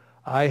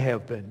 I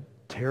have been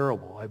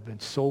terrible. I've been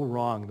so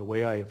wrong the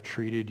way I have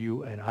treated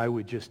you, and I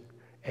would just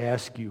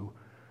ask you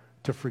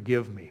to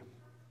forgive me.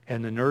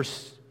 And the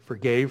nurse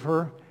forgave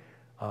her.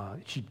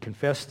 She'd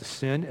confessed the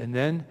sin, and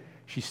then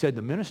she said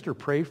the minister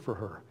prayed for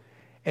her.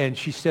 And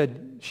she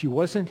said she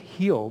wasn't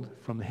healed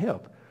from the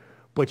hip,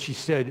 but she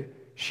said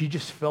she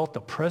just felt the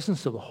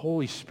presence of the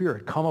Holy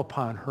Spirit come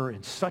upon her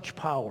in such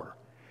power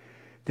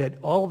that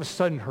all of a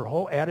sudden her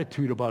whole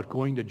attitude about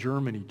going to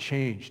Germany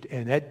changed.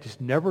 And that just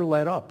never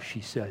let up,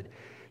 she said.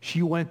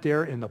 She went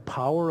there in the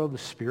power of the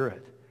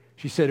Spirit.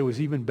 She said it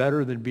was even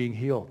better than being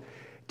healed.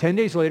 10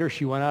 days later,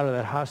 she went out of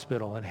that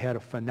hospital and had a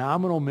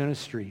phenomenal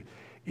ministry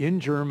in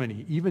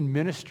Germany, even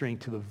ministering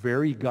to the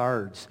very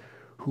guards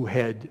who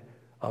had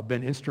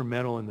been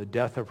instrumental in the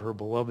death of her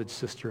beloved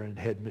sister and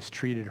had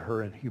mistreated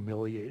her and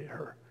humiliated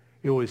her.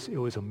 It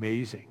was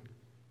amazing.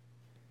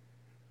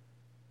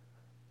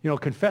 You know,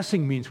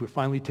 confessing means we're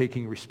finally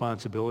taking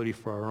responsibility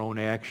for our own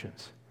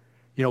actions.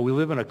 You know, we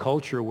live in a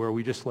culture where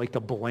we just like to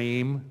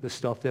blame the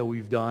stuff that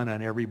we've done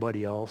on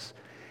everybody else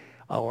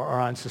or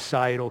on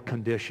societal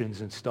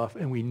conditions and stuff,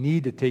 and we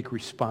need to take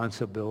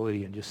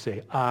responsibility and just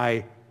say,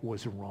 I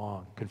was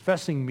wrong.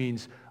 Confessing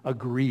means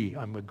agree.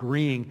 I'm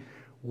agreeing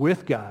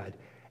with God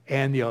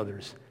and the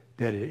others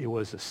that it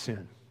was a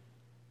sin.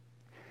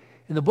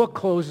 And the book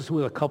closes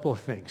with a couple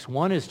of things.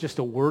 One is just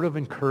a word of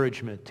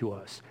encouragement to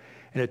us.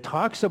 And it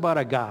talks about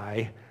a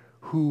guy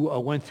who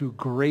went through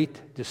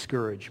great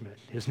discouragement.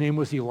 His name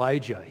was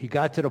Elijah. He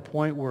got to the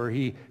point where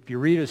if you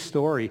read his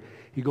story,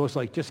 he goes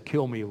like, just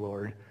kill me,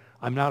 Lord.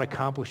 I'm not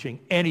accomplishing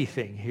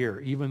anything here,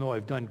 even though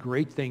I've done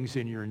great things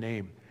in your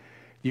name.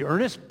 The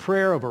earnest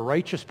prayer of a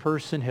righteous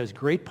person has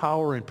great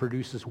power and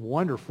produces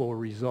wonderful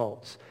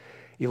results.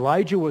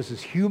 Elijah was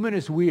as human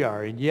as we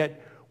are, and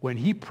yet when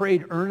he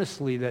prayed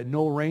earnestly that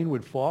no rain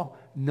would fall,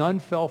 none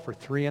fell for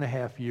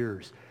 3.5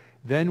 years.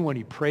 Then when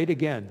he prayed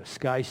again, the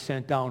sky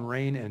sent down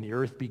rain and the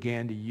earth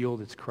began to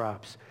yield its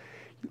crops.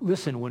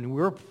 Listen, when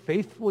we're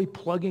faithfully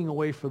plugging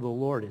away for the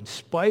Lord, in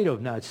spite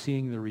of not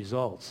seeing the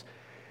results,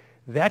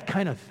 that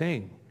kind of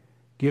thing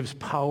gives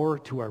power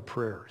to our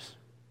prayers.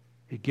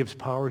 It gives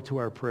power to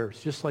our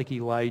prayers, just like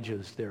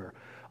Elijah's there.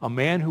 A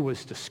man who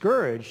was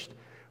discouraged,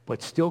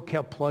 but still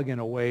kept plugging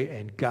away,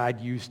 and God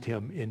used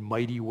him in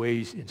mighty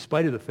ways in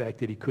spite of the fact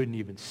that he couldn't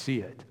even see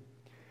it.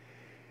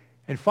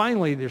 And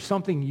finally, there's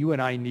something you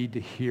and I need to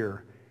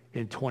hear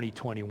in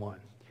 2021.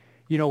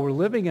 You know, we're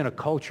living in a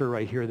culture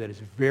right here that is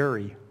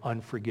very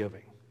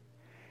unforgiving.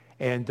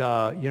 And,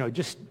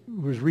 just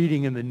was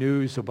reading in the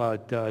news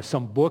about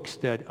some books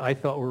that I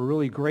thought were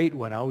really great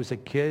when I was a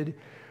kid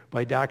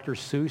by Dr.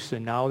 Seuss,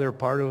 and now they're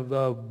part of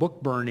the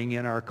book burning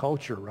in our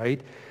culture,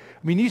 right?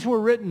 I mean, these were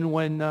written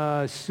when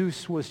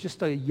Seuss was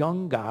just a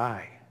young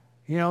guy.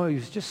 You know, he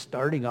was just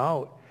starting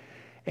out.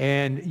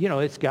 And, you know,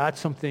 it's got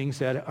some things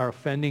that are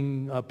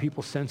offending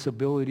people's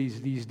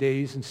sensibilities these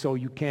days, and so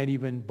you can't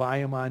even buy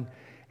them on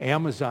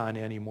Amazon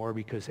anymore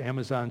because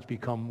Amazon's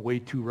become way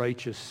too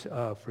righteous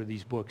for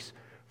these books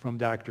from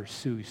Dr.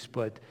 Seuss.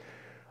 But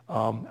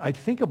I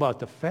think about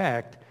the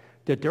fact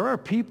that there are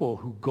people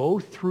who go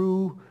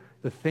through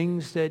the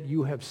things that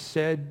you have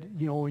said,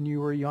 you know, when you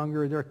were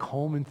younger. They're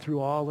combing through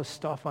all the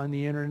stuff on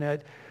the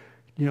internet,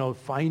 you know,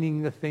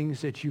 finding the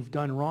things that you've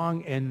done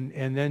wrong, and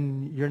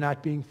then you're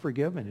not being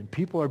forgiven. And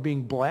people are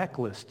being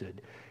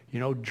blacklisted, you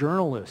know,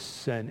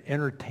 journalists and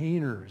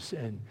entertainers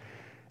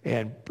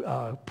and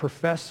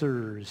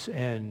professors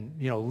and,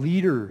 you know,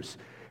 leaders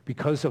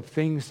because of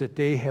things that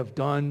they have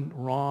done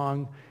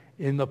wrong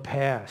in the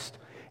past.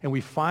 And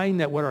we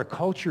find that what our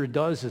culture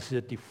does is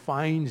it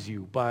defines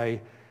you by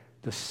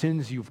the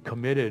sins you've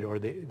committed or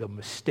the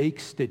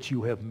mistakes that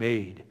you have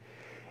made.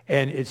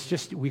 And it's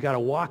just, we got to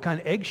walk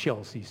on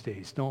eggshells these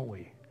days, don't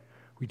we?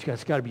 We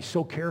just got to be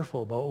so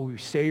careful about what we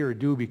say or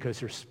do because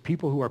there's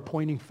people who are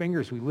pointing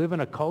fingers. We live in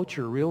a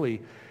culture,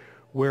 really,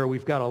 where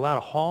we've got a lot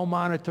of hall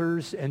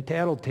monitors and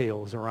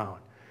tattletales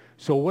around.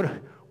 So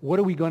what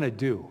are we going to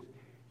do?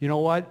 You know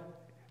what?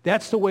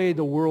 That's the way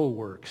the world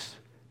works.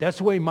 That's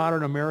the way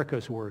modern America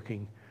is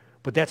working.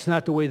 But that's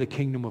not the way the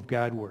kingdom of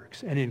God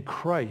works. And in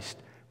Christ,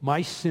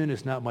 my sin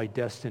is not my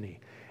destiny.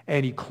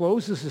 And he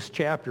closes this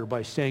chapter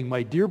by saying,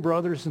 my dear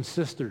brothers and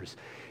sisters,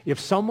 if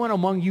someone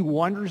among you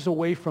wanders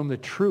away from the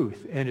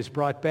truth and is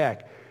brought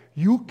back,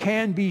 you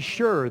can be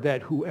sure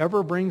that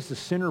whoever brings the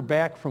sinner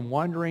back from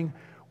wandering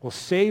will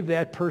save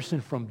that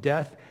person from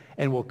death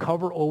and will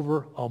cover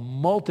over a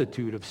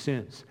multitude of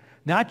sins.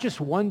 Not just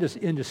one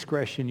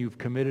indiscretion you've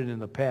committed in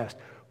the past,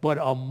 but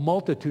a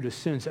multitude of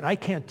sins. And I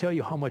can't tell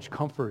you how much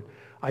comfort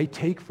I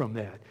take from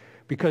that,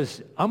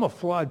 because I'm a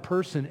flawed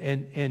person,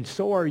 and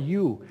so are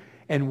you.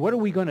 And what are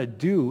we going to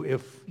do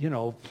if,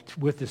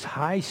 with this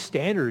high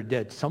standard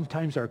that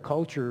sometimes our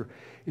culture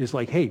is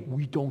like, hey,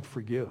 we don't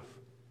forgive.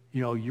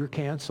 You're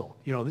canceled.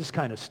 This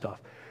kind of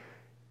stuff.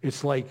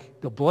 It's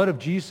like the blood of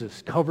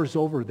Jesus covers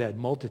over that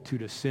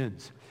multitude of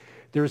sins.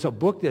 There's a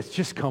book that's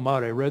just come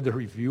out. I read the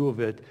review of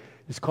it.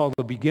 It's called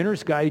The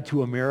Beginner's Guide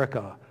to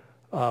America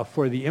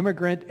for the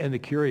Immigrant and the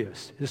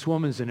Curious. This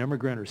woman's an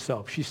immigrant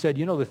herself. She said,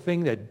 the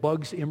thing that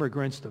bugs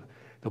immigrants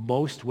the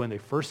most when they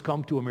first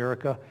come to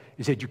America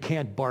is that you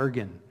can't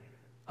bargain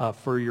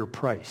for your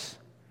price,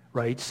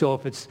 right? So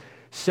if it's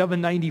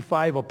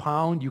 $7.95 a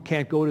pound, you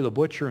can't go to the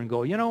butcher and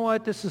go, you know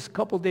what, this is a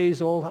couple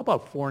days old. How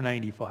about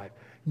 $4.95?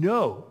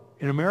 No,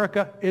 in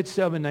America, it's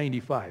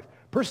 $7.95.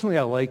 Personally,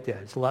 I like that.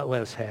 It's a lot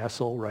less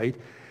hassle, right?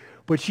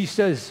 But she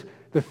says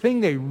the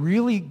thing they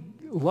really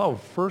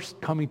love first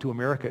coming to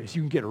America is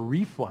you can get a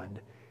refund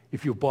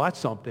if you bought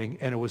something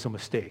and it was a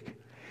mistake.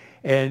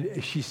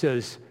 And she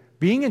says,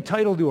 being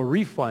entitled to a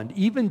refund,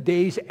 even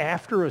days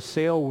after a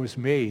sale was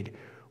made,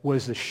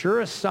 was the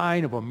surest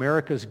sign of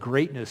America's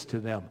greatness to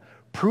them.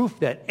 Proof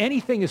that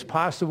anything is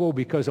possible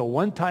because a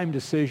one-time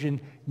decision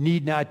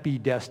need not be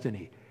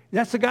destiny.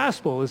 That's the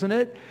gospel, isn't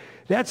it?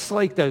 That's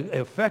like the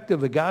effect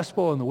of the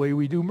gospel and the way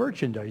we do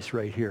merchandise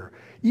right here.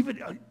 Even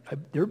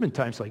there have been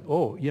times like,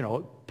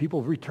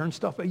 people return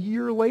stuff a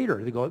year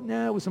later. They go,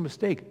 nah, it was a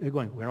mistake. They're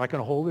going, we're not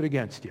going to hold it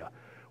against you.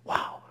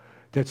 Wow,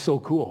 that's so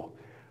cool.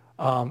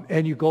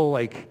 And you go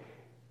like,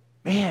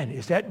 man,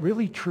 is that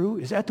really true?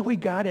 Is that the way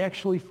God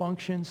actually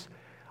functions?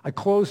 I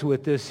close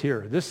with this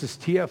here. This is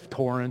T.F.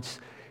 Torrance.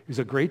 He was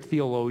a great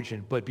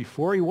theologian, but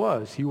before he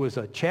was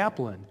a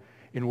chaplain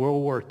in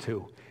World War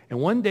II. And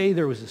one day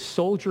there was a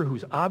soldier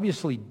who's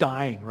obviously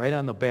dying right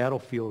on the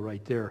battlefield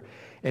right there.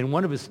 And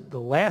the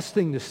last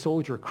thing this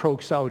soldier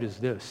croaks out is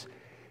this.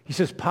 He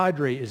says,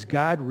 Padre, is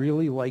God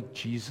really like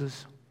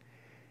Jesus?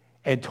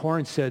 And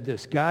Torrance said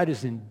this, God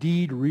is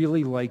indeed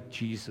really like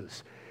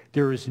Jesus.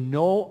 There is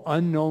no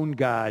unknown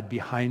God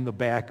behind the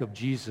back of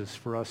Jesus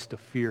for us to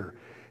fear.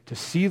 To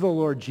see the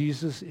Lord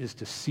Jesus is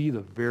to see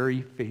the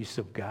very face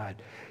of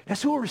God.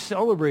 That's what we're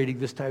celebrating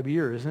this time of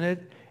year, isn't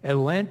it? At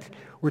Lent,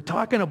 we're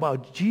talking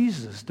about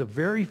Jesus, the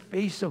very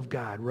face of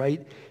God,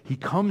 right? He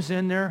comes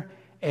in there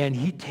and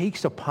he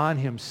takes upon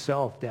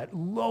himself that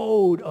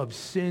load of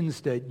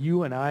sins that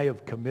you and I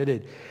have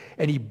committed.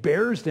 And he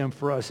bears them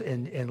for us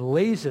and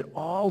lays it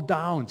all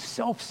down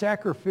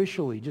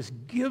self-sacrificially, just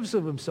gives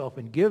of himself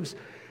and gives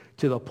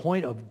to the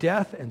point of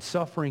death and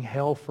suffering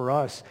hell for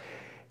us.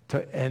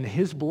 And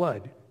his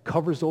blood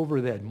covers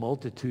over that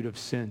multitude of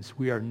sins.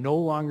 We are no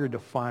longer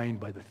defined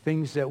by the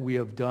things that we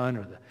have done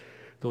or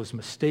those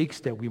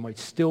mistakes that we might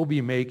still be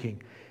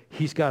making.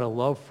 He's got a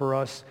love for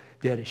us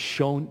that is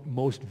shown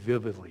most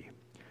vividly.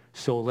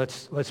 So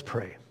let's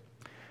pray.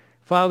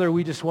 Father,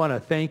 we just want to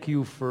thank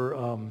you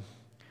for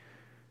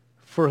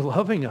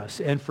loving us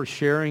and for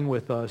sharing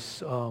with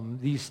us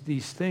these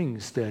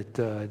things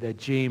that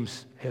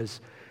James has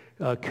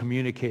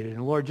communicated.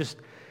 And Lord, just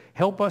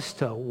help us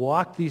to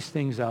walk these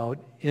things out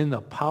in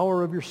the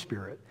power of your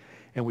Spirit.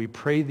 And we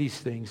pray these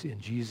things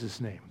in Jesus'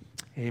 name.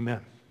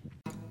 Amen.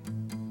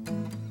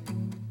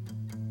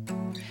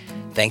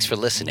 Thanks for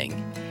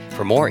listening.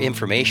 For more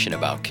information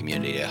about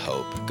Community of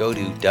Hope, go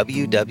to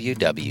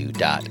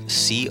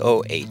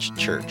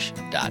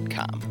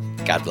www.cohchurch.com.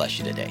 God bless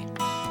you today.